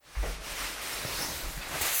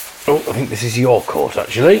Oh, I think this is your coat,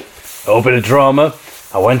 actually. Oh, bit of drama.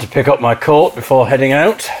 I went to pick up my coat before heading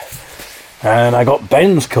out, and I got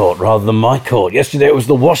Ben's coat rather than my coat. Yesterday it was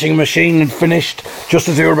the washing machine had finished just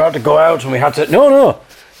as we were about to go out, and we had to...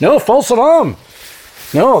 No, false alarm.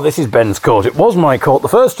 No, this is Ben's coat. It was my coat the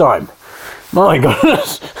first time. My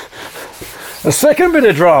goodness. A second bit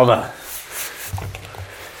of drama.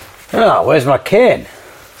 Ah, where's my cane?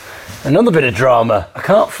 Another bit of drama. I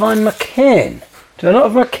can't find my cane. Do I not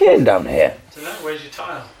have my cane down here? I don't know, where's your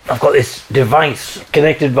tile? I've got this device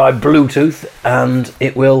connected by Bluetooth, and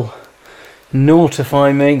it will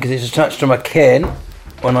notify me, because it's attached to my cane,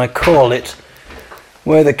 when I call it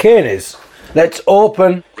where the cane is. Let's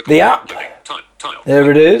open the app.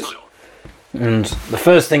 There it is. And the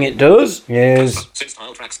first thing it does is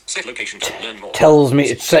tells me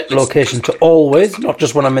it's set location to always, not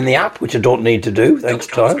just when I'm in the app, which I don't need to do, thanks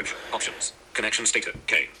Tile. Connection status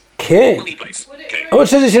K. Oh, it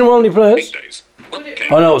says it's in Walney Place.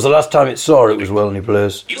 Oh no, it was the last time it saw it was Walney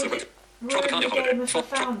Place.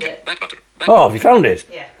 Oh, have you found it?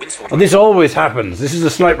 Yeah. Well, this always happens. This is a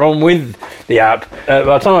slight problem with the app. By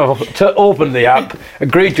the time I've opened the app,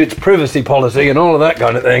 agreed to its privacy policy and all of that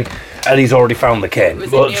kind of thing, and he's already found the cane.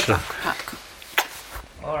 It was in your backpack.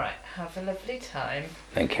 Alright, have a lovely time.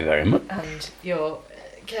 Thank you very much. And your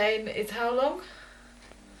cane is how long?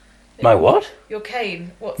 My what? Your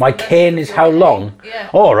cane. What's My the length cane of is your how cane? long? Yeah.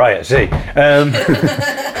 Oh, right, I see.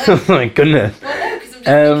 Oh my goodness. Well, no, because I'm just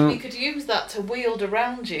thinking you could use that to wield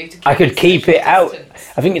around you. To keep I could keep it out.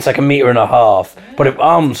 I think it's like 1.5 meters. But if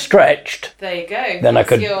I'm stretched, there you go. then I That's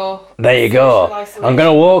could. your There you go. social isolation. I'm going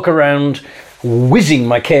to walk around whizzing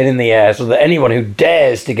my cane in the air so that anyone who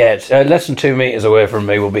dares to get less than 2 meters away from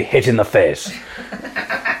me will be hit in the face.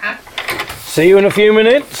 See you in a few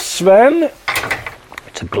minutes, Sven.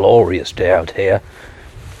 It's a glorious day out here.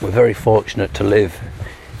 We're very fortunate to live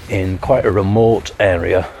in quite a remote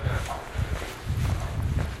area,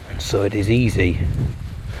 and so it is easy.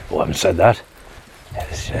 Oh, I haven't said that.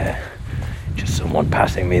 There's just someone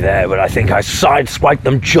passing me there, but I think I sideswiped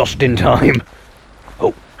them just in time.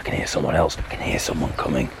 Oh, I can hear someone else. I can hear someone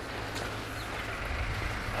coming.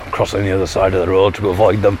 I'm crossing the other side of the road to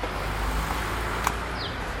avoid them.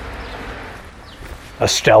 A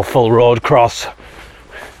stealthful road cross,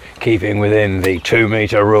 keeping within the 2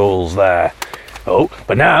 meter rules there. Oh,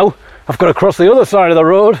 but now I've got to cross the other side of the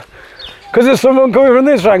road because there's someone coming from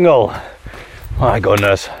this angle. My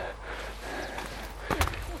goodness.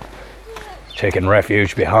 Taking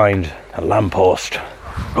refuge behind a lamppost.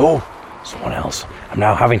 Oh, someone else. I'm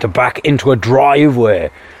now having to back into a driveway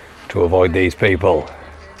to avoid these people.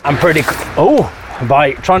 I'm pretty... Oh,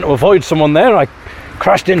 by trying to avoid someone there, I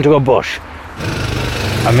crashed into a bush.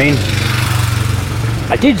 I mean,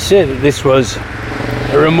 I did say that this was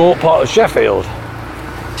a remote part of Sheffield.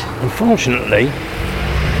 Unfortunately,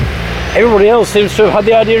 everybody else seems to have had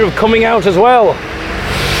the idea of coming out as well.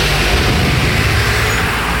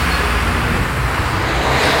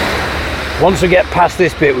 Once we get past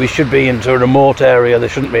this bit, we should be into a remote area. There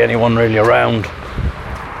shouldn't be anyone really around.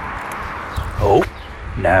 Oh,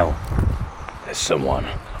 now there's someone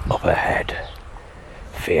up ahead.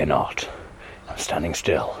 Fear not. I'm standing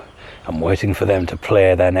still. I'm waiting for them to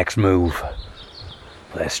play their next move.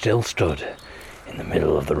 They're still stood in the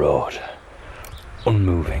middle of the road,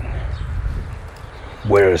 unmoving.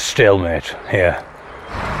 We're a stalemate here.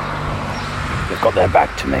 They've got their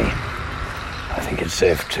back to me. I think it's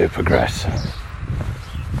safe to progress.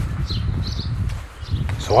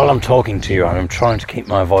 So while I'm talking to you, I'm trying to keep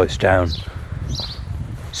my voice down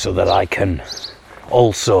so that I can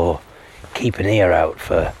also keep an ear out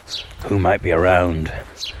for who might be around,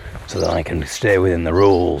 so that I can stay within the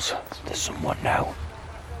rules. There's someone now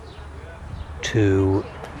to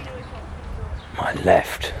my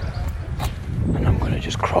left, and I'm going to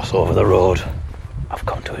just cross over the road. I've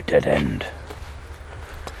come to a dead end.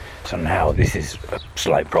 So now this is a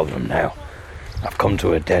slight problem now. I've come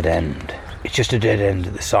to a dead end. It's just a dead end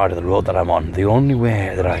at the side of the road that I'm on. The only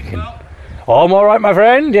way that I can... Oh, I'm all right, my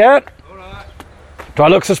friend, yeah? All right. Do I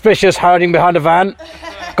look suspicious hiding behind a van?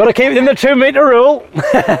 Got to keep within the 2 meter rule.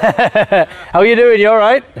 How are you doing? You all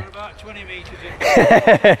right? We're about 20 metres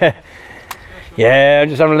in. Yeah, I'm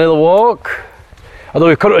just having a little walk. Although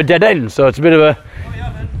we've come to a dead end, so it's a bit of a... Oh, you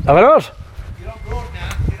haven't? Have I not? You're on road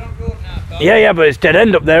now. You're on road now, pal. Yeah, but it's dead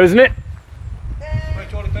end up there, isn't it? Well,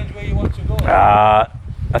 it all depends where you want to go.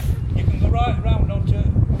 You can go right around onto...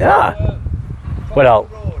 Yeah. Well,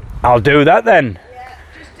 I'll do that then. Yeah,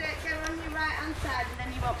 just go on your right hand side and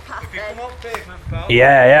then you won't pass If you it. come up pavement, pal,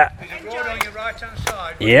 Yeah. there's a road on your right hand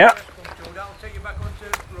side. Yeah. That'll take you back onto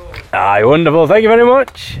the road. Aye, wonderful. Thank you very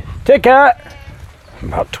much. Take care.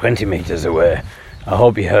 about 20 metres away. I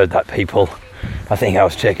hope you heard that, people. I think I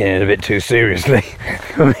was taking it a bit too seriously.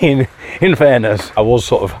 I mean, in fairness, I was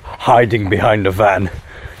sort of hiding behind a van.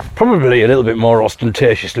 Probably a little bit more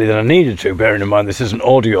ostentatiously than I needed to, bearing in mind this is an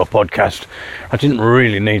audio podcast. I didn't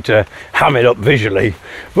really need to ham it up visually.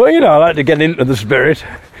 But, you know, I like to get into the spirit.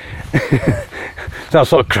 So I was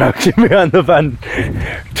sort of crouching behind the van,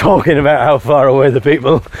 talking about how far away the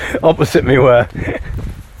people opposite me were.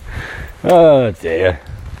 Oh dear.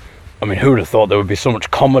 I mean, who would have thought there would be so much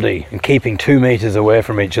comedy in keeping 2 metres away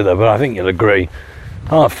from each other, but I think you'll agree.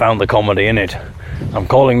 I've found the comedy in it. I'm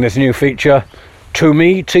calling this new feature, To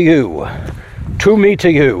Me to You. To Me to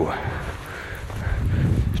You.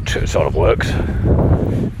 It sort of works.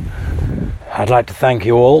 I'd like to thank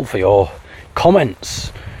you all for your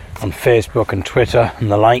comments on Facebook and Twitter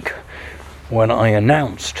and the like when I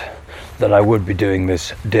announced that I would be doing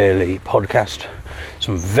this daily podcast.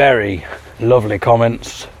 Some very lovely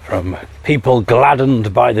comments from people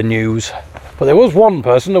gladdened by the news. But there was one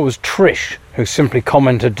person, there was Trish, who simply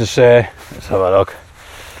commented to say, let's have a look.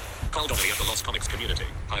 Carl Donnelly of the Lost Comics community.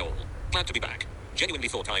 Hi all. Glad to be back. Genuinely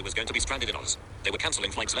thought I was going to be stranded in Oz. They were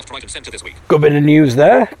cancelling flights left, right and centre this week. Good bit of news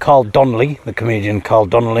there. Carl Donnelly, the comedian Carl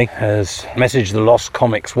Donnelly, has messaged the Lost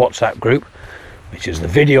Comics WhatsApp group, which is the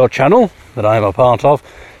video channel that I'm a part of,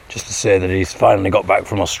 just to say that he's finally got back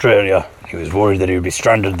from Australia. He was worried that he would be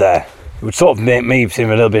stranded there. It would sort of make me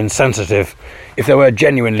seem a little bit insensitive if there were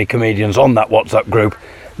genuinely comedians on that WhatsApp group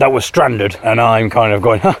that were stranded, and I'm kind of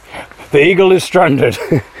going, the eagle is stranded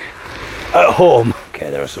at home.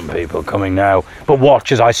 Okay, there are some people coming now, but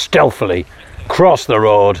watch as I stealthily cross the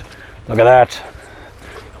road. Look at that.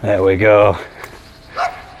 There we go.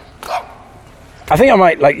 I think I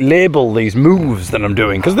might label these moves that I'm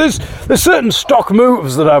doing, because there's certain stock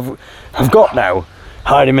moves that I've got now.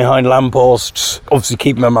 Hiding behind lampposts, obviously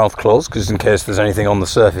keeping my mouth closed, because in case there's anything on the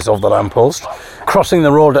surface of the lamppost. Crossing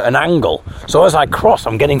the road at an angle. So as I cross,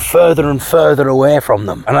 I'm getting further and further away from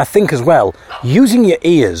them. And I think as well, using your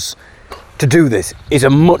ears to do this is a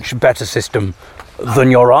much better system than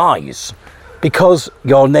your eyes, because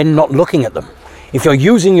you're then not looking at them. If you're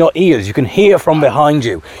using your ears, you can hear from behind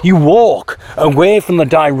you. You walk away from the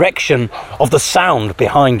direction of the sound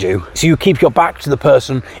behind you, so you keep your back to the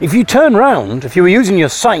person. If you turn round, if you were using your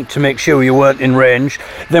sight to make sure you weren't in range,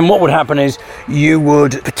 then what would happen is you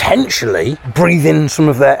would potentially breathe in some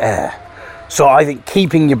of their air. So I think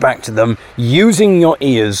keeping your back to them, using your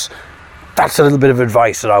ears, that's a little bit of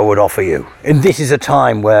advice that I would offer you. And this is a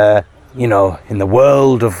time where, you know, in the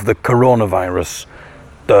world of the coronavirus,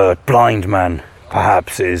 the blind man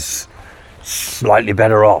perhaps is slightly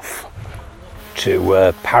better off,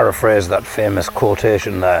 to paraphrase that famous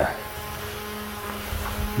quotation there.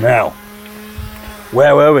 Now,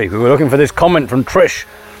 where were we? We were looking for this comment from Trish,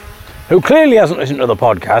 who clearly hasn't listened to the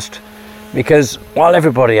podcast, because while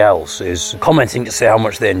everybody else is commenting to say how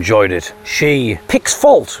much they enjoyed it, she picks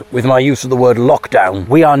fault with my use of the word lockdown.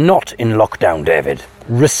 We are not in lockdown, David.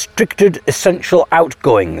 Restricted essential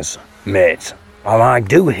outgoings, mate. I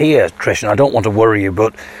do hear, Trish, and I don't want to worry you,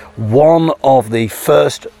 but one of the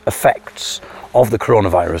first effects of the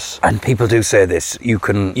coronavirus, and people do say this, you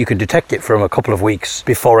can detect it from a couple of weeks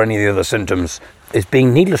before any of the other symptoms, is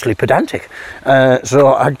being needlessly pedantic.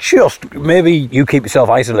 So I just, maybe you keep yourself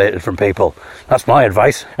isolated from people. That's my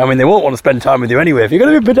advice. I mean, they won't want to spend time with you anyway. If you're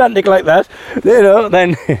going to be pedantic like that, you know,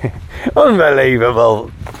 then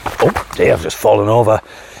unbelievable. Oh, dear, I've just fallen over.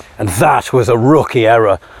 And that was a rookie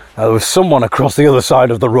error. There was someone across the other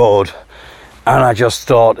side of the road, and I just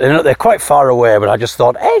thought, you know, they're quite far away, but I just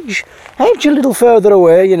thought, edge a little further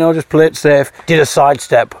away, you know, just play it safe. Did a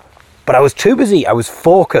sidestep, but I was too busy. I was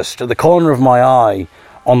focused at the corner of my eye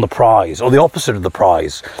on the prize, or the opposite of the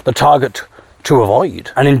prize, the target to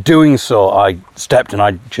avoid. And in doing so, I stepped and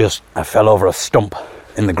I fell over a stump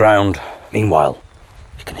in the ground. Meanwhile,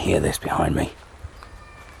 you can hear this behind me.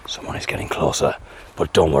 Someone is getting closer,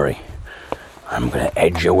 but don't worry. I'm going to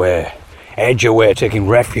edge away, taking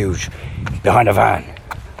refuge behind a van.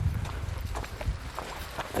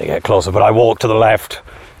 They get closer, but I walk to the left.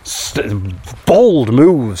 Bold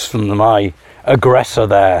moves from my aggressor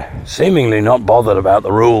there, seemingly not bothered about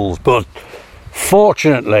the rules, but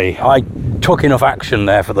fortunately I took enough action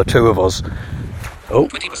there for the two of us. Oh,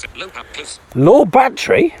 20% low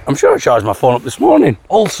battery? I'm sure I charged my phone up this morning.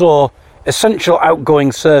 Also, essential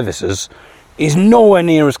outgoing services is nowhere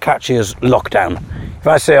near as catchy as lockdown. If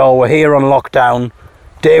I say, oh, we're here on lockdown,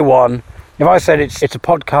 day one, If I said it's a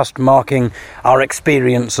podcast marking our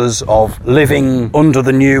experiences of living under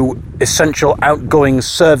the new essential outgoing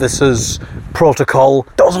services protocol,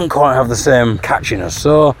 doesn't quite have the same catchiness.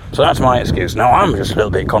 So that's my excuse. Now I'm just a little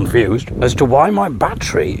bit confused as to why my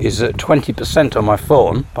battery is at 20% on my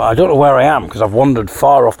phone, but I don't know where I am because I've wandered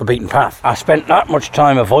far off the beaten path. I spent that much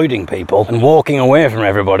time avoiding people and walking away from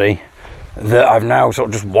everybody that I've now sort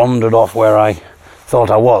of just wandered off where I thought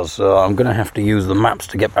I was. So I'm going to have to use the maps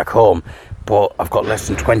to get back home. But I've got less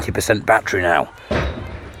than 20% battery now.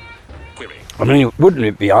 Query. I mean, wouldn't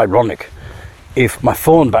it be ironic if my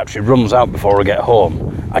phone battery runs out before I get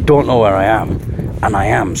home? I don't know where I am, and I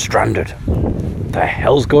am stranded. What the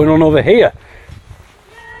hell's going on over here?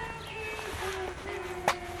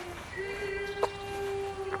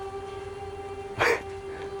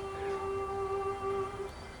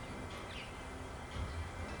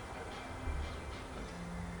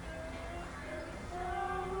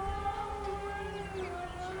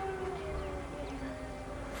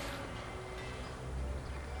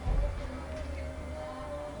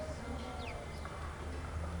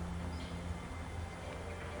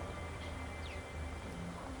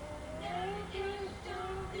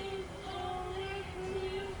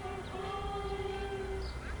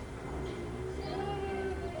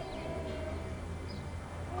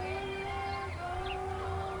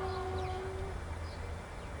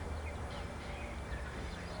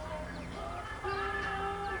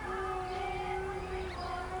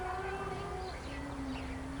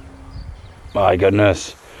 My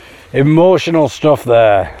goodness. Emotional stuff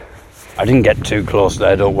there. I didn't get too close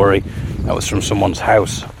there, don't worry. That was from someone's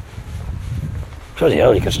house. Bloody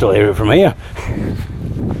hell, you can still hear it from here.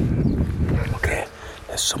 Okay,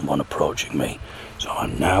 there's someone approaching me. So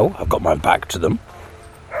I've got my back to them.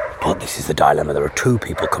 But this is the dilemma. There are two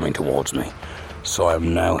people coming towards me. So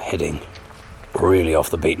I'm now heading really off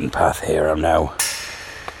the beaten path here. I'm now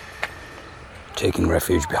taking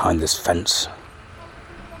refuge behind this fence.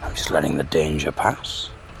 I'm just letting the danger pass.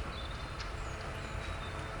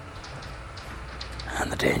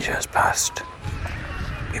 And the danger has passed.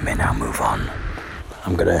 We may now move on.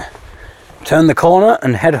 I'm going to turn the corner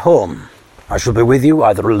and head home. I shall be with you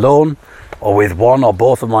either alone or with one or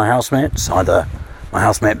both of my housemates, either my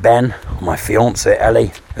housemate Ben or my fiancée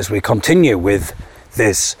Ellie, as we continue with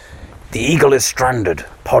this The Eagle is Stranded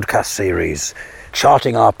podcast series,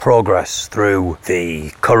 charting our progress through the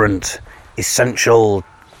current essential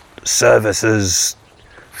services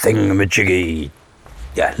thingamajiggy.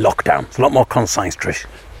 Yeah, lockdown. It's a lot more concise, Trish.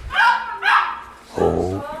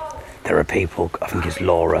 Oh, there are people, I think it's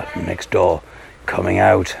Laura from next door, coming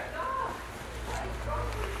out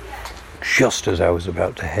just as I was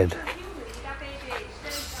about to head.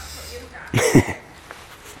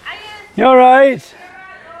 You alright?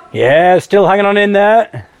 Yeah, still hanging on in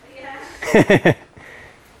there. I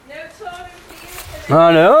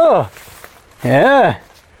know. Yeah.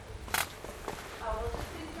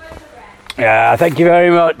 Yeah, thank you very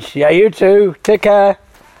much. Yeah, you too. Take care.